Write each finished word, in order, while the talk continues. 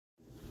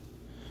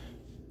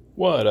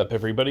What up,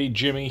 everybody?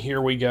 Jimmy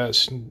here. We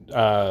got,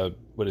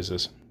 what is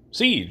this?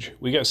 Siege.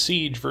 We got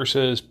Siege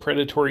versus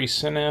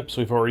PredatorySynapse.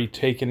 We've already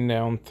taken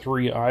down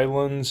 3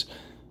 islands.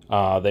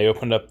 They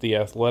opened up the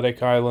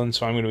Athletic Island,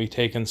 so I'm going to be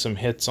taking some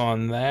hits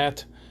on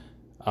that.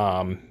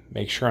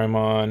 Make sure I'm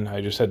on.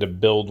 I just had to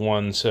build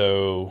one,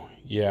 so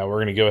yeah, we're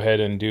going to go ahead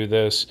and do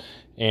this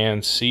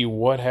and see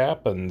what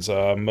happens.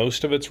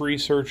 Most of it's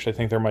researched. I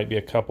think there might be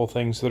a couple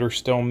things that are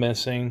still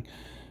missing.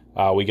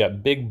 We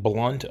got Big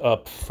Blunt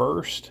up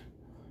first.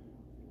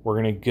 We're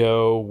going to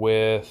go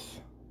with,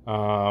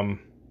 we're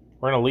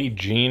going to lead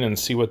Gene and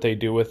see what they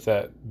do with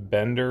that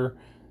Bender.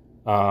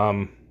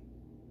 Yeah,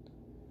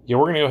 we're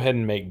going to go ahead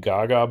and make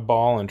Gaga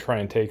Ball and try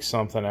and take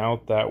something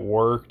out. That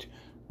worked.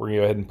 We're going to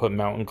go ahead and put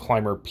Mountain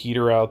Climber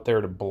Peter out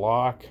there to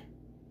block.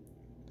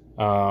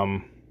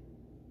 Bob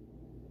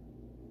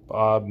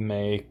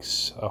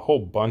makes a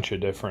whole bunch of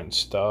different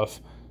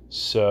stuff.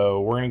 So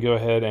we're going to go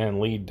ahead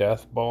and lead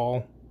Death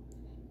Ball.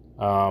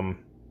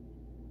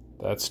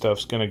 That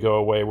stuff's going to go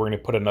away. We're going to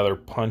put another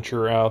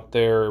puncher out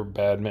there,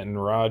 Badminton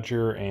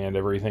Roger, and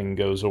everything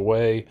goes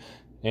away,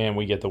 and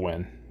we get the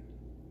win.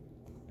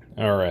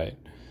 All right.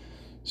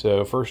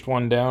 So first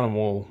one down, and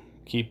we'll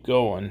keep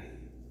going.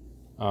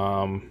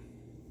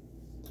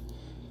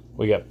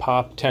 We got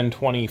Pop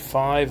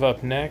 1025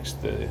 up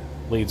next. That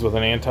leads with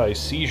an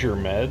anti-seizure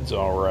meds.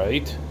 All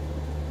right.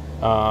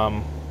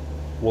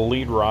 We'll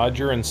lead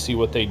Roger and see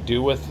what they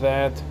do with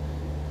that.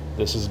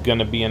 This is going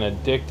to be an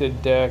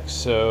addicted deck,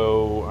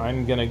 so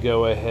I'm going to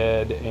go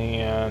ahead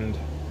and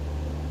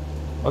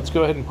let's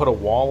go ahead and put a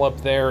wall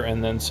up there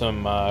and then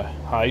some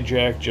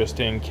hijack just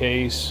in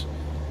case.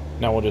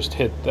 Now we'll just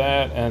hit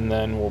that and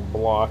then we'll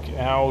block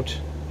out.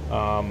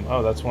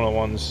 Oh, that's one of the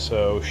ones,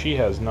 so she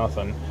has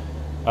nothing.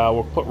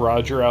 We'll put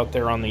Roger out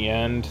there on the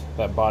end.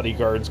 That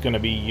bodyguard's going to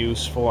be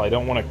useful. I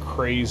don't want to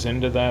craze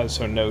into that,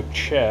 so no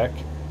check.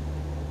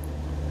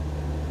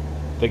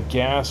 The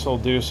gas will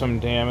do some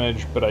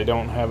damage, but I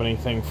don't have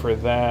anything for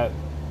that.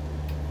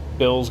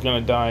 Bill's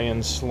going to die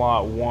in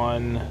slot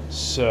 1,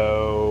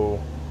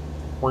 so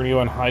we're going to go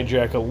and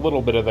hijack a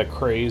little bit of the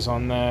craze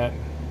on that.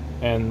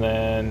 And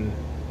then,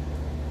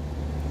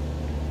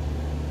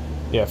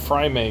 yeah,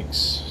 Fry makes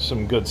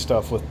some good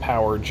stuff with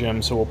Power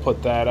Gem, so we'll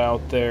put that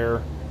out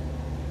there.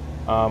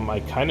 I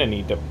kind of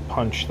need to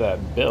punch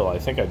that Bill. I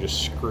think I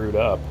just screwed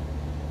up.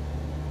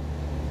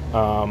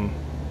 Come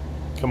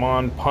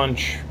on,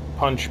 punch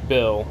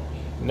Bill.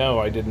 No,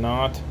 I did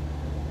not.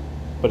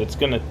 But it's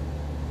gonna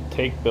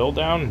take Bill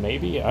down,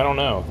 maybe? I don't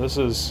know.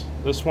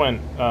 This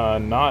went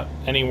not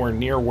anywhere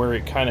near where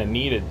it kind of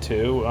needed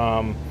to,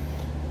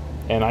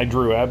 and I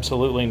drew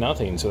absolutely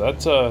nothing. So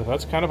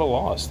that's kind of a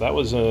loss. That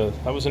was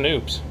an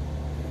oops.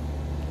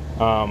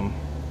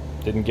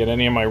 Didn't get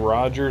any of my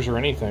Rogers or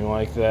anything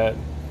like that.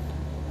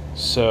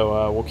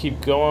 So we'll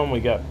keep going. We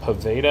got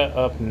Pavetta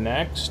up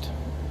next,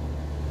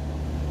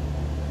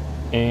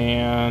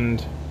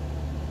 and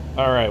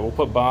alright, we'll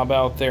put Bob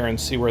out there and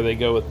see where they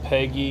go with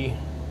Peggy.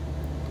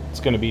 It's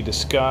going to be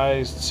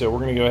disguised, so we're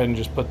going to go ahead and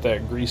just put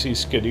that Greasy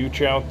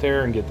Skadooch out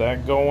there and get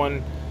that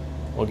going.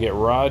 We'll get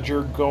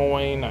Roger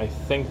going. I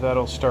think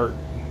that'll start,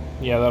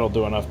 yeah, that'll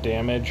do enough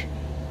damage.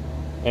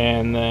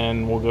 And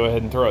then we'll go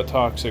ahead and throw a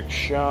Toxic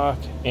Shock,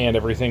 and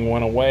everything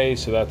went away,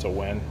 so that's a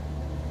win.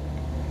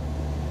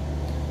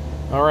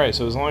 Alright,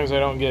 so as long as I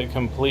don't get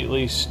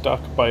completely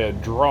stuck by a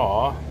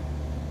draw.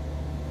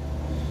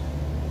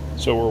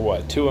 So we're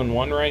what,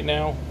 2-1 right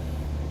now?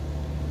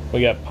 We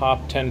got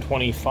Pop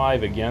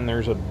 1025 again.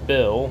 There's a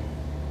Bill.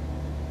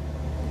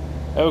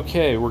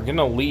 Okay, we're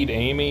gonna lead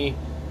Amy,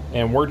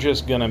 and we're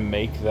just gonna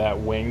make that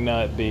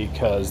Wingnut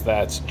because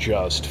that's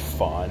just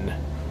fun.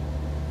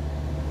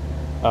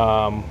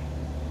 Yeah,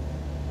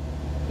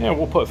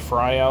 we'll put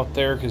Fry out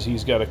there because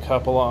he's got a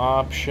couple of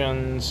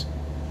options.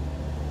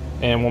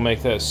 And we'll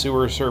make that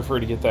Sewer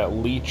Surfer to get that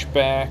Leech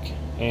back,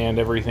 and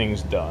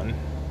everything's done.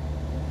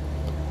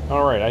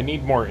 Alright, I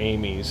need more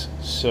Amy's,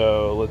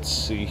 so let's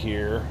see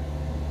here.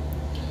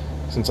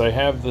 Since I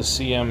have the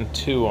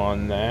CM2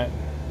 on that,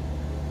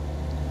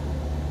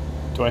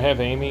 do I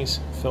have Amy's?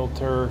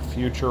 Filter,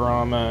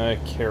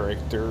 Futurama,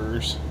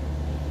 Characters.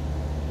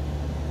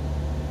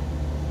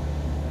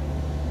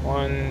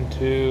 1,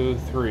 2,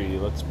 3.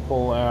 Let's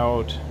pull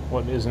out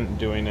what isn't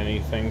doing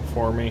anything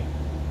for me.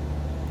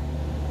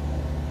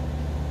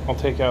 I'll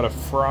take out a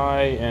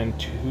Fry and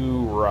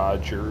 2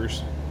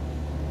 Rogers.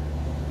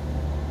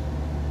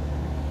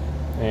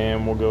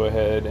 And we'll go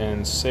ahead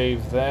and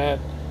save that.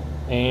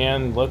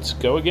 And let's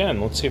go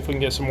again. Let's see if we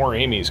can get some more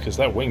Amy's, because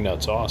that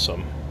Wingnut's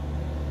awesome.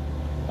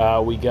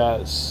 We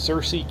got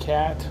Cersei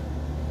Cat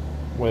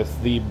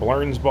with the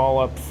Blurns Ball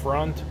up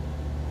front.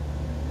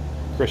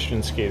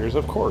 Christian Skaters,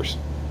 of course.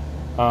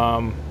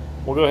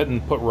 We'll go ahead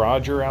and put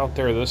Roger out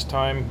there this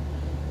time.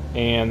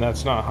 And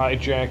that's not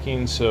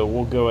hijacking, so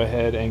we'll go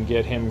ahead and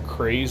get him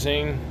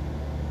crazing.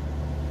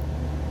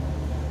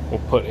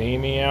 We'll put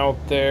Amy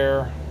out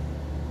there.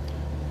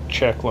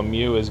 Check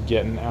Lemieux is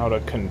getting out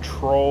of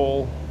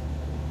control.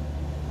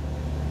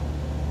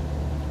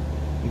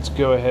 Let's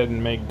go ahead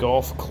and make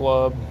Golf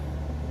Club.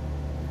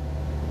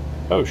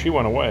 Oh, she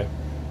went away.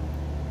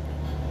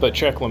 But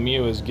Czech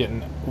Lemieux is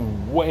getting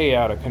way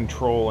out of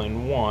control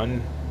in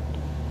 1.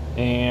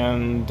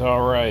 And,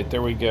 alright,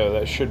 there we go.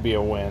 That should be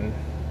a win.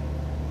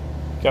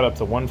 Got up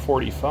to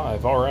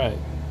 145. Alright.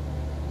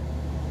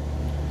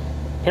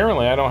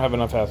 Apparently, I don't have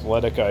enough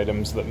athletic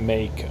items that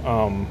make,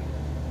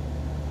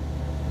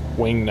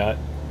 wingnut.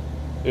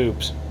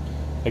 Oops.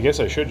 I guess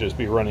I should just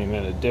be running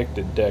an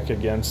addicted deck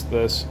against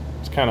this.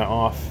 It's kind of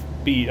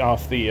offbeat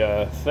off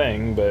the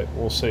thing, but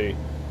we'll see.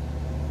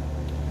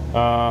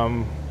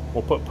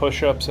 We'll put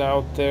push-ups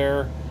out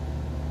there.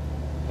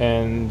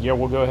 And yeah,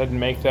 we'll go ahead and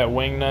make that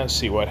wingnut,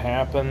 see what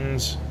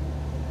happens.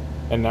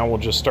 And now we'll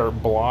just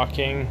start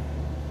blocking.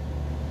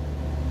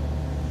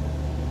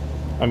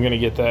 I'm going to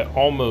get that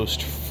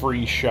almost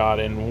free shot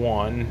in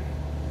 1.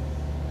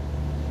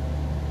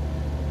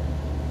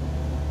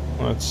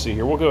 Let's see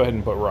here. We'll go ahead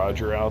and put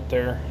Roger out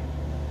there.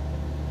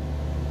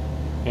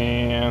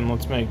 And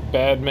let's make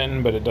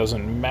badminton, but it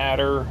doesn't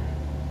matter.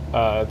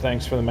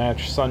 Thanks for the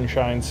match,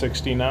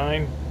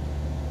 Sunshine69.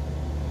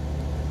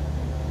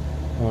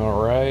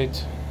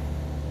 Alright.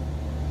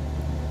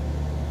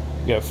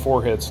 We got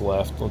 4 hits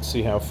left. Let's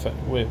see how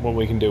what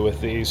we can do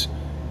with these.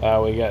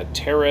 We got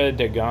Terra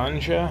de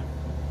Ganja.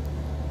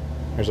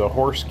 There's a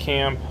horse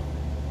camp.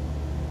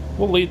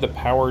 We'll lead the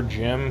power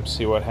gym,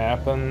 see what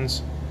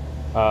happens.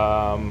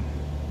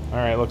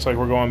 Alright, looks like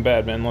we're going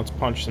badminton. Let's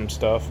punch some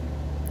stuff.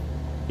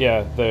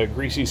 Yeah, the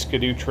greasy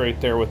skidoo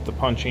trait there with the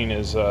punching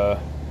is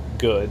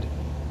good.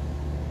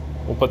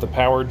 We'll put the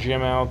power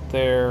gym out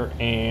there,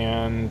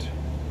 and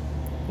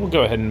we'll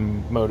go ahead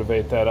and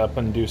motivate that up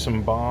and do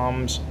some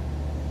bombs.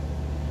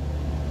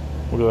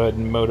 We'll go ahead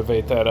and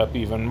motivate that up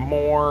even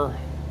more.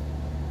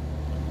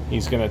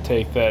 He's going to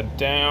take that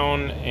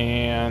down,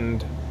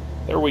 and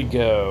there we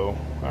go.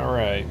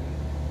 Alright.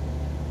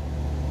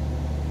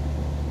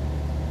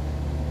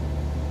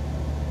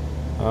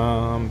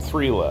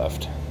 3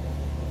 left.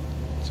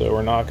 So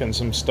we're knocking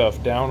some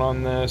stuff down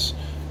on this.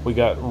 We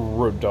got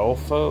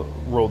Rodolfo,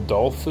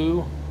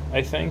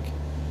 I think.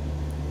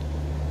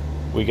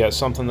 We got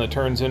something that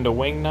turns into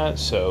wingnut,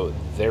 so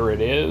there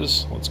it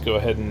is. Let's go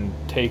ahead and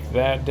take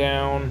that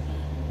down.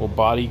 We'll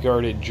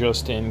bodyguard it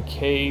just in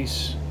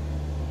case.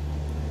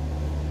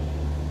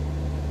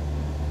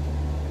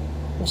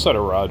 We'll set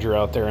a Roger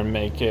out there and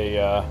make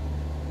a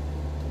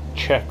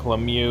Czech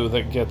Lemieux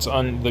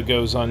that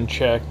goes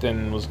unchecked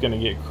and was going to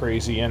get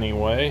crazy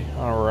anyway.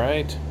 All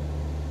right.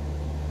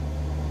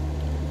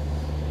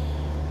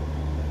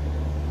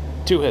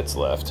 2 hits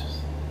left.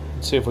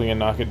 Let's see if we can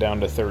knock it down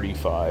to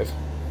 35.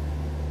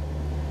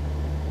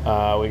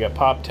 We got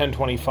Pop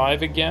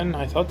 1025 again.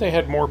 I thought they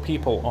had more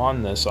people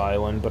on this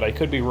island, but I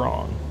could be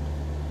wrong.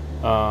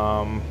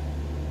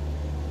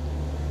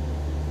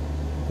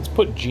 Let's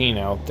put Gene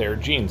out there.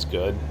 Gene's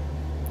good.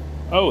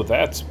 Oh,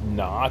 that's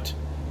not.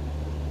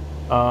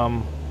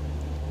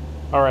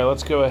 Alright,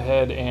 let's go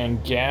ahead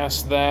and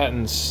gas that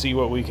and see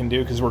what we can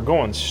do, because we're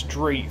going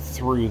straight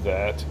through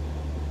that.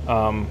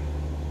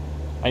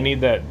 I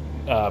need that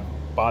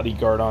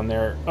bodyguard on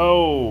there.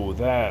 Oh,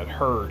 that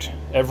hurt.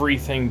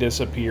 Everything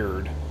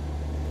disappeared.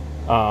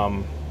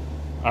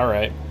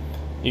 Alright.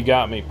 You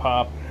got me,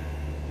 Pop.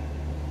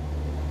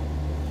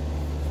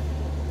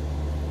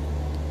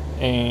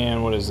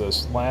 And what is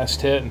this?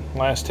 Last hit?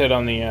 Last hit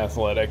on the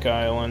athletic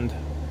island.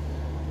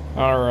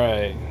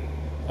 Alright.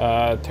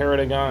 Terra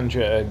de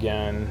Ganja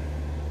again.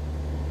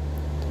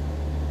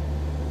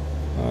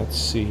 Let's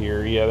see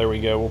here. Yeah, there we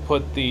go. We'll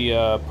put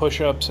the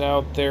push-ups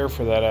out there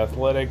for that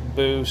athletic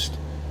boost.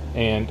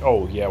 And,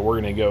 oh, yeah,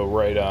 we're going to go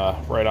right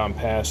on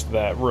past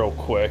that real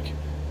quick.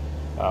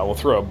 We'll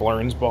throw a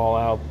Blurns ball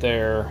out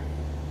there.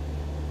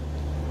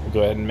 We'll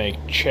go ahead and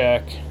make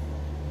check.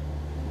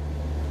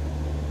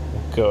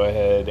 We'll go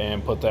ahead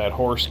and put that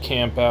horse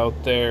camp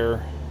out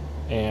there.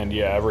 And,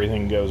 yeah,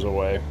 everything goes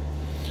away.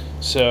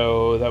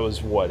 So that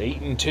was, what,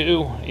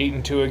 8-2?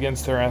 8-2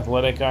 against their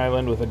athletic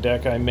island with a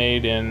deck I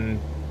made in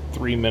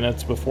 3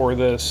 minutes before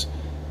this.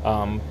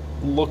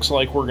 Looks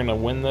like we're going to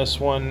win this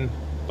one,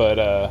 but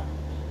I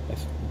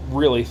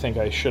really think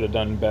I should have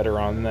done better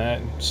on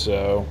that.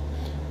 So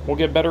we'll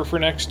get better for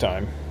next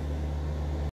time.